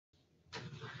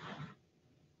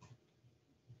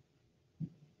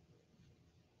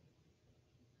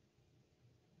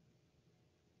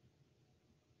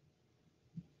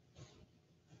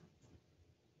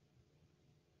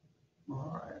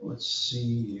All right, let's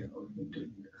see what we can do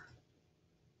here.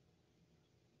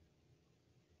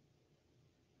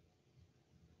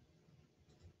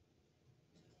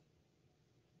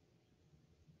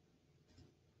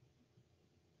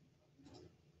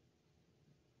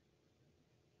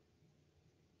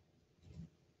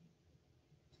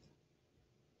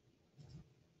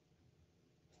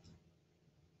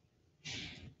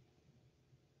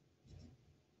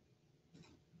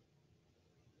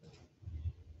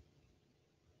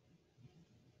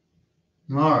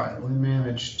 All right, we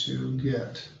managed to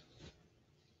get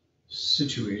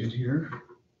situated here.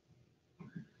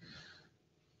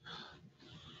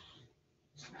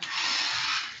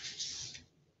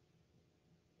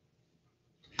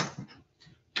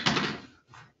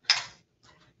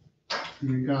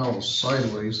 We got a little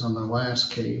sideways on the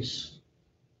last case.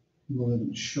 People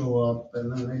didn't show up,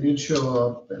 and then they did show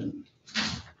up, and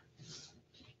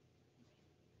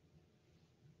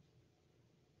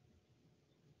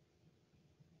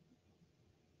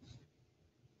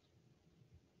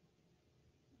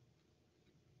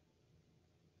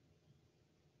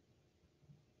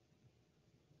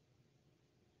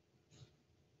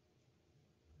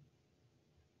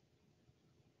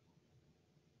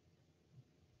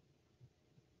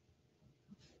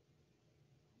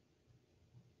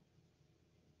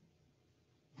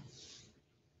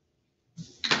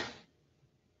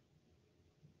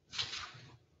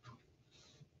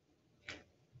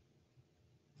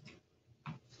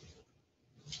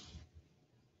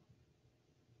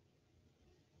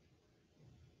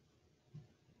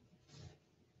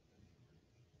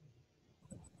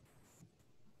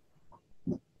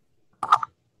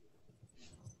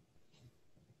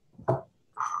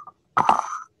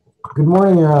Good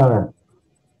morning, Your Honor.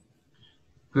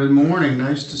 good morning.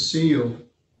 Nice to see you.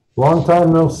 Long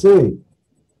time no see.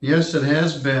 Yes, it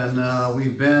has been.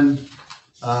 We've been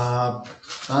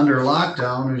under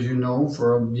lockdown, as you know,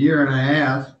 for a year and a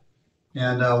half,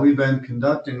 and we've been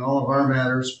conducting all of our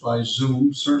matters by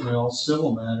Zoom, certainly all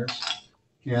civil matters,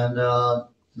 and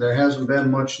there hasn't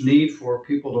been much need for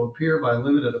people to appear by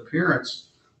limited appearance,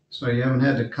 so you haven't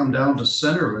had to come down to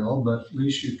Centerville, but at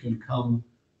least you can come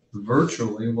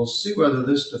virtually. We'll see whether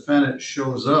this defendant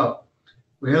shows up.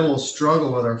 We had a little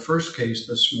struggle with our first case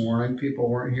this morning. People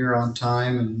weren't here on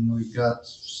time, and we got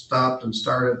stopped and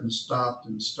started and stopped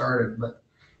and started, but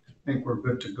I think we're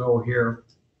good to go here.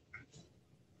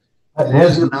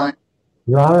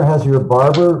 Your Honor, has your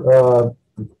barber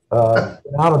been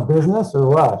out of business or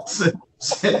what?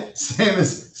 Same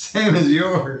as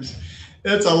yours.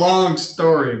 It's a long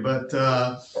story, but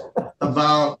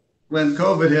about when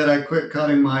COVID hit, I quit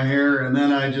cutting my hair, and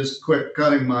then I just quit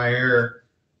cutting my hair.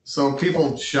 So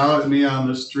people shout at me on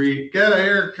the street, "Get a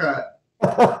haircut."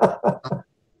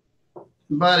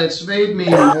 But it's made me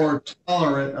more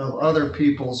tolerant of other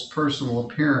people's personal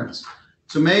appearance.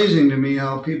 It's amazing to me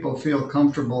how people feel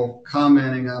comfortable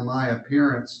commenting on my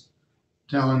appearance,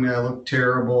 telling me I look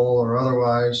terrible or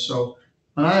otherwise. So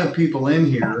when I have people in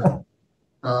here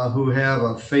who have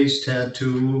a face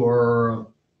tattoo or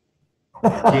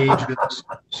gauges,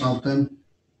 something,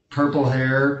 purple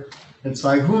hair, it's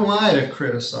like, who am I to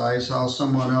criticize how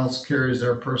someone else carries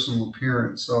their personal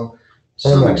appearance? So to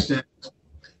some extent,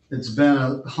 it's been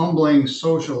a humbling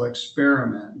social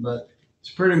experiment, but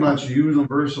it's pretty much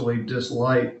universally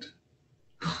disliked.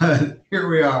 But here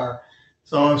we are.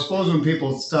 So I suppose when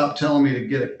people stop telling me to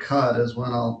get it cut is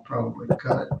when I'll probably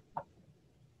cut it.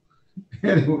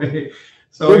 Anyway,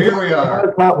 so here we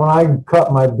are. When I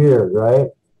cut my beard, right?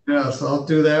 Yes, I'll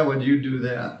do that when you do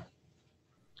that.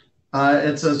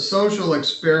 It's a social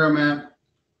experiment,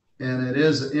 and it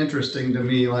is interesting to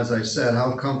me, as I said,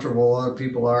 how comfortable other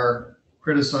people are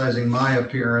criticizing my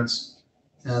appearance,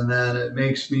 and then it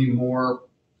makes me more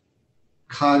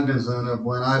cognizant of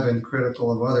when I've been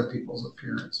critical of other people's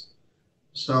appearance.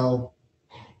 So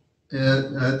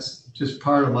that's just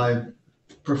part of my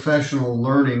professional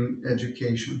learning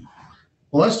education.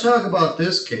 Well, let's talk about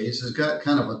this case. It's got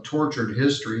kind of a tortured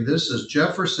history. This is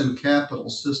Jefferson Capital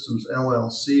Systems,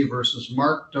 LLC versus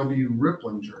Mark W.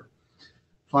 Ripplinger.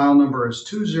 File number is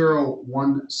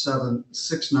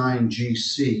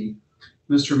 201769GC.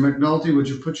 Mr. McNulty, would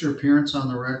you put your appearance on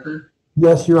the record?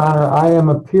 Yes, Your Honor. I am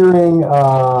appearing,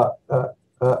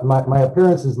 my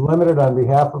appearance is limited on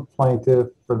behalf of plaintiff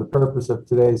for the purpose of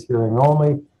today's hearing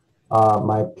only.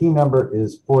 My P number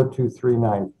is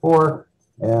 42394.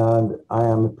 And I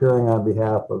am appearing on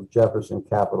behalf of Jefferson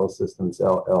Capital Systems,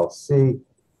 LLC,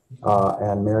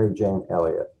 and Mary Jane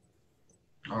Elliott.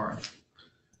 All right.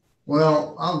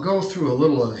 Well, I'll go through a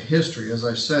little of the history. As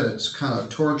I said, it's kind of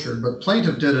tortured, but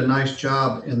plaintiff did a nice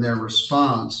job in their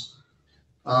response.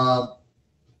 The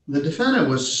the defendant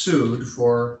was sued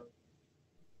for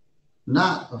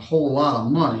not a whole lot of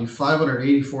money,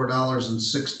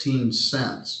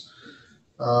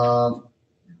 $584.16.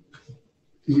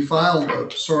 He filed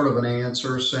a sort of an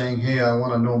answer saying, hey, I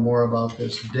want to know more about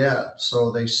this debt.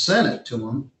 So they sent it to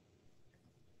him.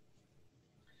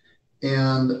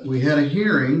 And we had a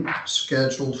hearing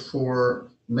scheduled for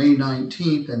May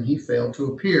 19th, and he failed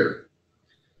to appear.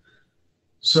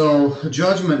 So a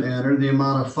judgment entered the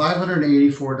amount of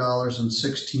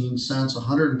 $584.16,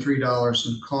 $103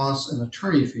 in costs and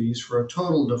attorney fees for a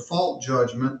total default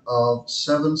judgment of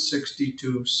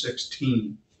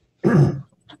 $762.16.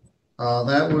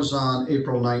 That was on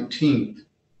April 19th.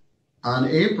 On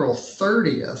April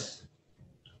 30th,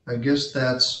 I guess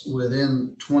that's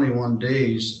within 21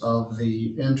 days of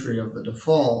the entry of the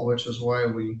default, which is why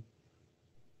we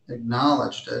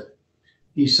acknowledged it.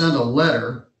 He sent a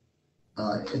letter.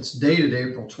 It's dated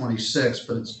April 26th,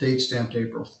 but it's date stamped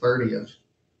April 30th.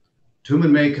 To whom it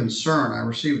may concern, I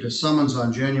received a summons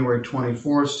on January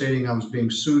 24th stating I was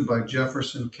being sued by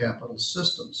Jefferson Capital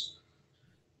Systems.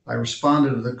 I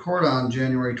responded to the court on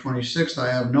January 26th,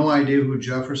 I have no idea who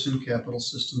Jefferson Capital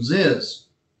Systems is.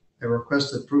 I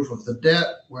requested proof of the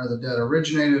debt, where the debt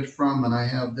originated from, and I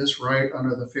have this right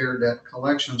under the Fair Debt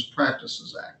Collections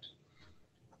Practices Act.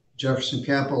 Jefferson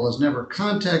Capital has never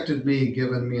contacted me,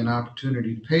 given me an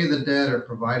opportunity to pay the debt, or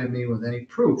provided me with any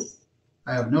proof.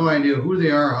 I have no idea who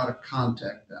they are or how to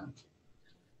contact them.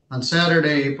 On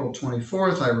Saturday, April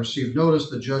 24th, I received notice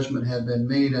the judgment had been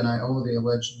made and I owe the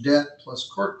alleged debt plus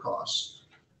court costs.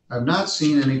 I have not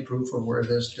seen any proof of where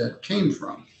this debt came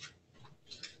from.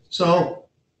 So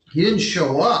he didn't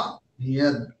show up. He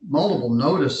had multiple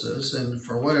notices, and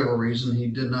for whatever reason, he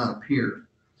did not appear.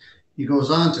 He goes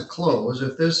on to close,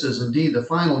 if this is indeed the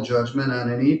final judgment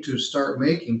and I need to start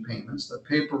making payments, the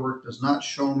paperwork does not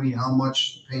show me how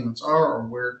much the payments are or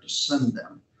where to send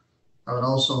them. I would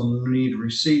also need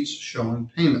receipts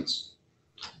showing payments.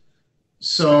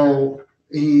 So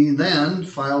he then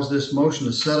files this motion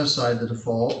to set aside the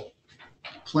default.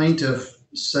 Plaintiff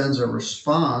sends a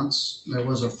response. There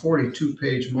was a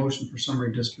 42-page motion for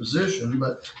summary disposition,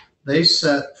 but they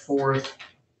set forth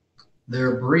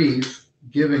their brief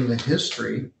giving the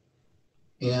history.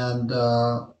 And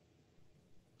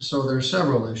so there's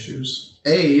several issues.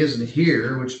 A isn't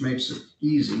here, which makes it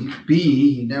easy.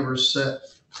 B, he never set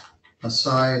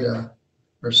aside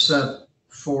or set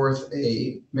forth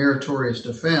a meritorious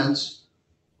defense.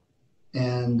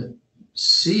 And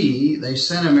C, they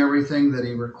sent him everything that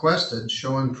he requested,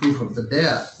 showing proof of the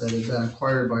debt that had been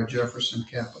acquired by Jefferson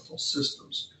Capital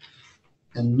Systems.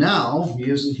 And now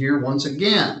he isn't here once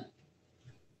again.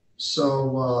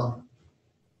 So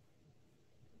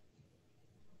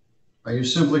are you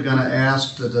simply going to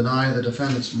ask to deny the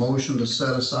defendant's motion to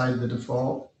set aside the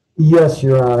default? Yes,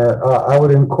 Your Honor. I would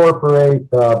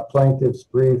incorporate plaintiff's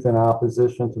brief in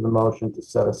opposition to the motion to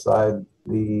set aside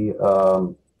the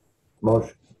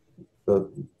motion,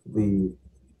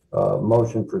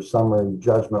 motion for summary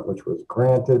judgment, which was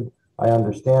granted. I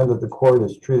understand that the court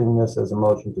is treating this as a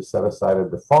motion to set aside a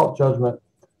default judgment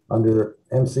under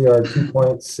MCR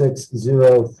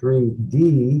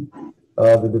 2.603D.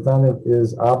 The defendant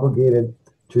is obligated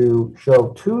to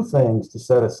show two things to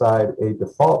set aside a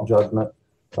default judgment.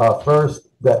 First,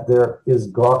 that there is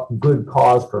good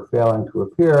cause for failing to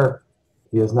appear.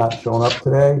 He has not shown up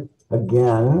today.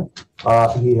 Again,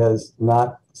 he has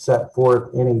not set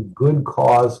forth any good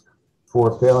cause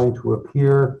for failing to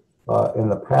appear in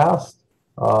the past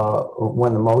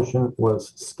when the motion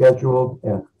was scheduled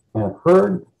and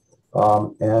heard.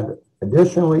 And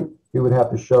additionally, he would have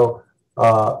to show,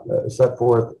 set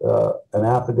forth an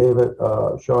affidavit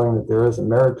showing that there is a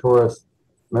meritorious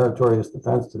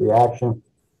defense to the action.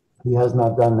 He has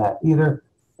not done that either,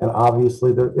 and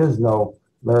obviously there is no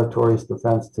meritorious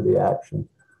defense to the action.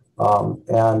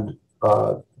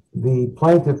 The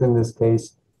plaintiff in this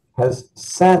case has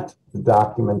sent the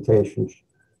documentation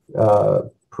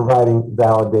providing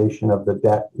validation of the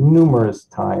debt numerous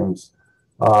times,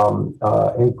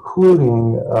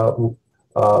 including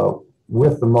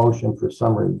with the motion for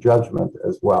summary judgment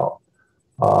as well.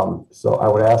 So I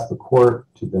would ask the court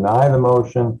to deny the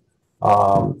motion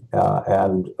and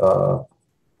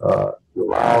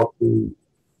allow the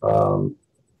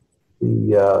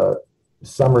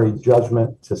summary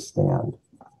judgment to stand.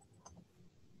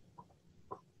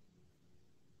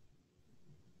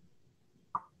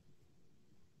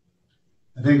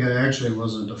 I think it actually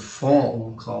was a default,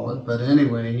 we'll call it. But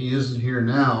anyway, he isn't here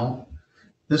now.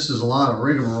 This is a lot of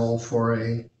rigmarole for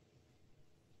a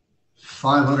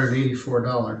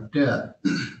 $584 debt.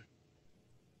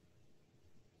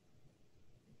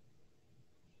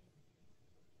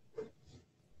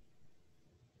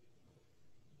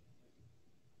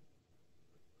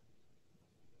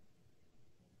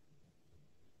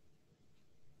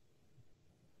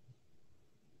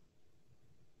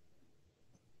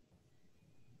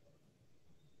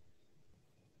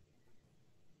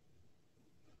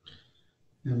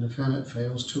 and defendant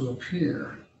fails to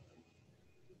appear.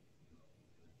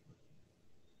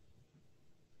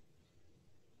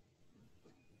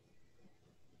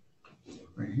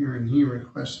 For hearing he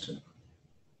requested.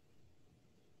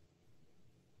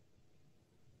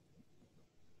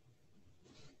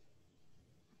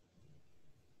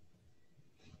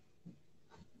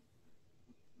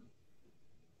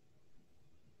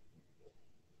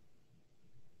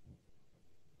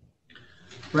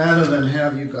 Rather than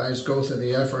have you guys go through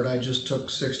the effort, I just took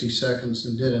 60 seconds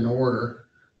and did an order.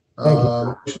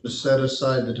 Motion to set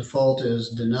aside the default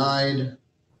is denied.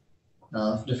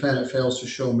 Defendant fails to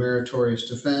show meritorious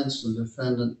defense, and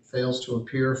defendant fails to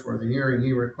appear for the hearing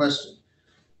he requested.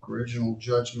 Original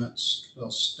judgments will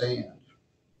stand.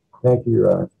 Thank you,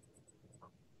 Your Honor.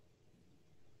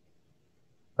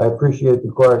 I appreciate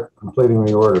the court completing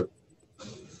the order.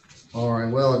 All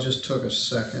right, well, it just took a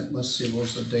second. Let's see, what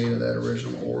was the date of that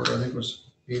original order? I think it was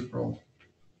April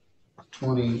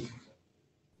 19th.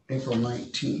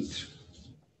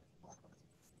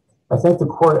 I think the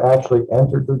court actually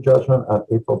entered the judgment on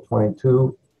April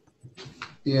 22.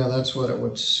 Yeah, that's what it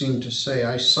would seem to say.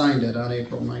 I signed it on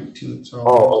April 19th. So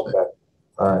oh, okay.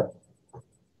 All right.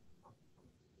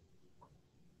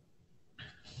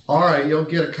 All right, you'll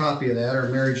get a copy of that, or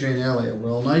Mary Jane Elliott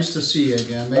will. Nice to see you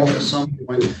again, maybe at some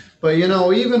point. But, you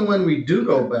know, even when we do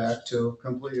go back to a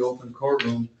completely open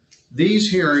courtroom, these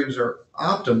hearings are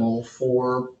optimal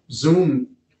for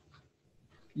Zoom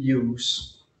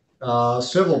use.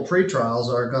 Civil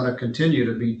pretrials are going to continue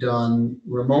to be done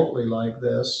remotely like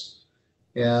this.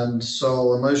 And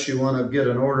so unless you want to get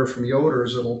an order from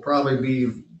Yoder's, it'll probably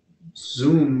be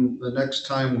Zoom the next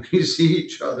time we see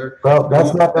each other. Well,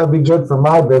 that's not going to be good for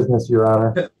my business, Your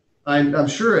Honor. I'm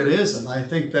sure it isn't. I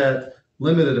think that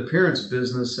limited appearance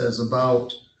business has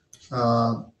about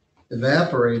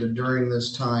evaporated during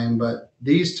this time, but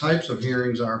these types of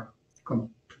hearings are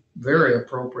very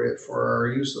appropriate for our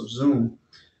use of Zoom.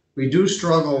 We do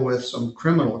struggle with some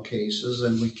criminal cases,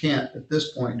 and we can't at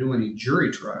this point do any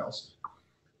jury trials,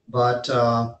 but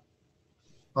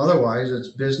otherwise it's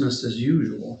business as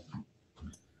usual.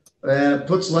 And it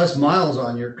puts less miles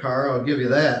on your car, I'll give you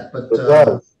that. But it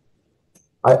does.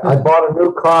 I bought a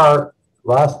new car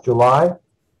last July.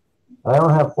 I don't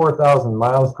have 4,000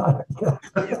 miles on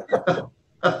it.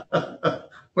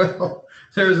 Well,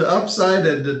 there's an upside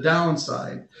and a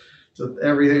downside to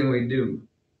everything we do.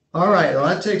 All right, well,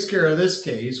 that takes care of this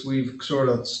case. We've sort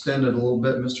of extended a little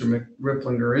bit. Mr.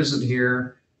 Ripplinger isn't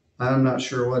here. I'm not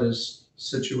sure what his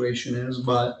situation is,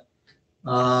 but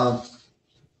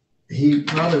he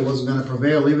probably wasn't going to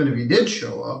prevail even if he did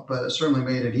show up, but it certainly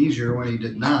made it easier when he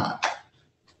did not.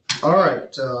 All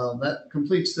right, that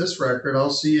completes this record. I'll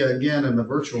see you again in the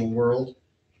virtual world.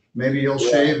 Maybe you'll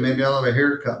shave, maybe I'll have a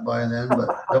haircut by then,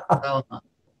 but don't count on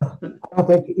it. I don't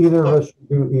think either of us should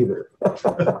do either.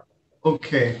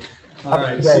 Okay. All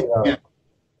right. See you again.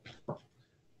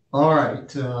 All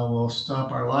right. We'll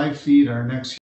stop our live feed. Our next